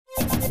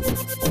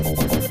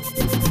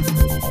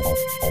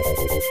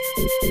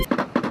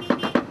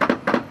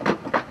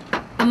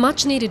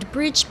much-needed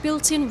bridge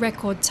built in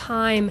record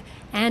time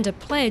and a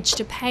pledge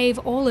to pave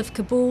all of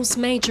Kabul's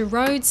major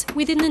roads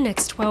within the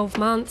next 12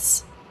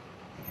 months.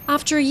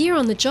 After a year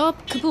on the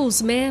job,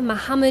 Kabul's Mayor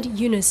Mohammad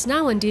Younus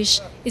Nawandish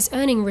is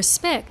earning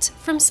respect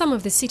from some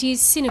of the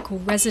city's cynical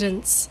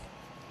residents.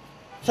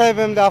 We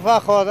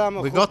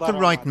got the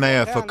right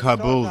mayor for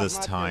Kabul this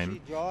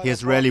time. He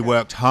has really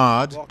worked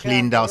hard,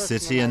 cleaned our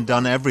city and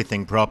done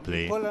everything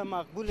properly.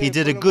 He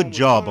did a good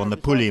job on the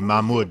Puli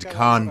Mahmud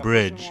Khan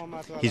Bridge.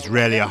 He's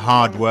really a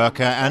hard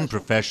worker and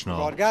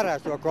professional.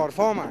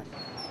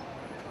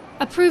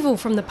 Approval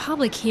from the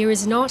public here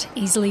is not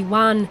easily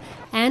won,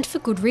 and for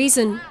good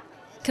reason.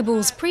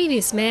 Kabul's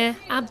previous mayor,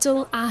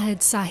 Abdul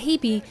Ahad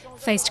Sahibi,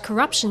 faced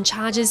corruption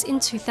charges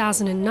in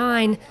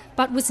 2009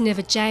 but was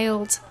never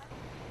jailed.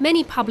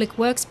 Many public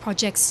works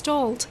projects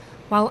stalled,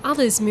 while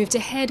others moved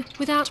ahead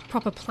without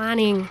proper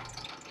planning.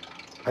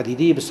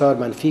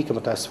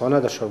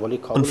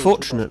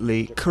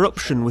 Unfortunately,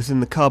 corruption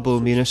within the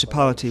Kabul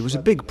municipality was a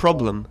big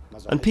problem,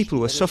 and people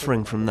were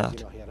suffering from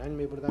that.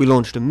 We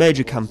launched a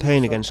major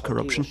campaign against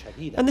corruption,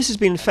 and this has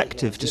been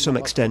effective to some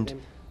extent,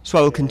 so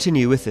I will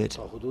continue with it.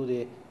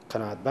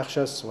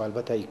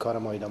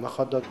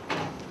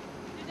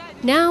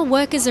 Now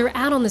workers are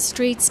out on the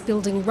streets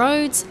building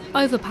roads,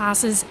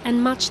 overpasses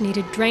and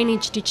much-needed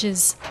drainage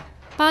ditches.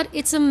 But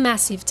it's a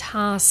massive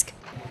task.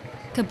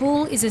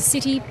 Kabul is a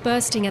city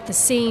bursting at the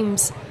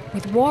seams,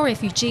 with war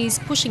refugees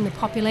pushing the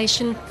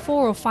population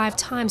 4 or 5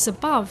 times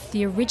above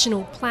the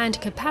original planned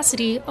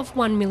capacity of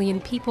 1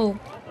 million people.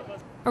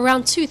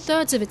 Around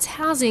 2/3 of its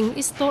housing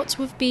is thought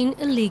to have been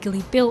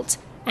illegally built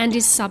and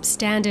is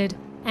substandard.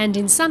 And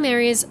in some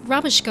areas,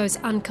 rubbish goes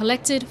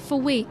uncollected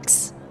for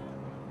weeks.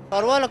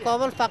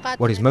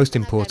 What is most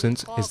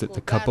important is that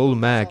the Kabul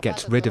mayor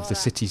gets rid of the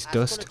city's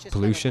dust,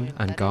 pollution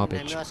and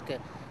garbage.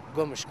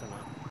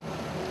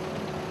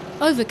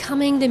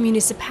 Overcoming the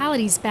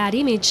municipality's bad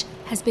image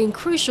has been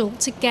crucial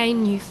to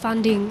gain new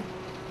funding.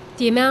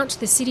 The amount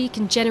the city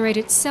can generate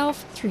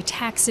itself through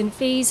tax and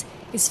fees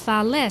is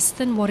far less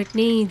than what it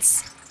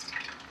needs.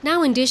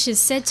 Nawandish is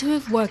said to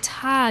have worked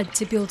hard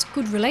to build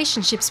good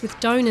relationships with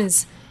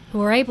donors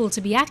who are able to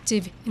be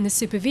active in the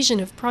supervision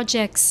of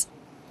projects.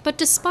 But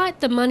despite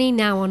the money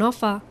now on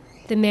offer,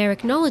 the mayor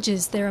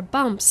acknowledges there are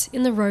bumps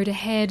in the road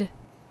ahead.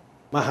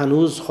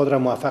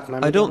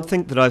 I don't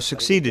think that I've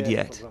succeeded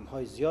yet.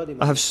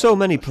 I have so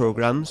many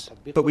programs,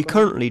 but we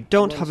currently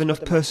don't have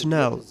enough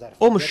personnel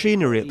or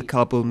machinery at the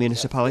Kabul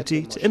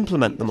municipality to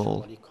implement them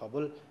all.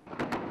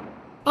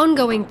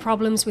 Ongoing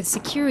problems with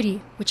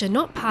security, which are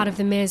not part of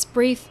the mayor's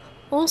brief,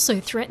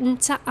 also threaten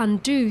to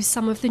undo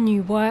some of the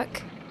new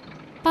work.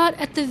 But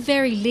at the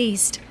very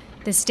least,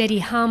 the steady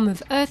hum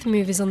of earth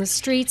movers on the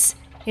streets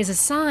is a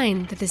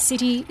sign that the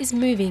city is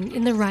moving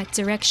in the right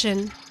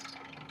direction.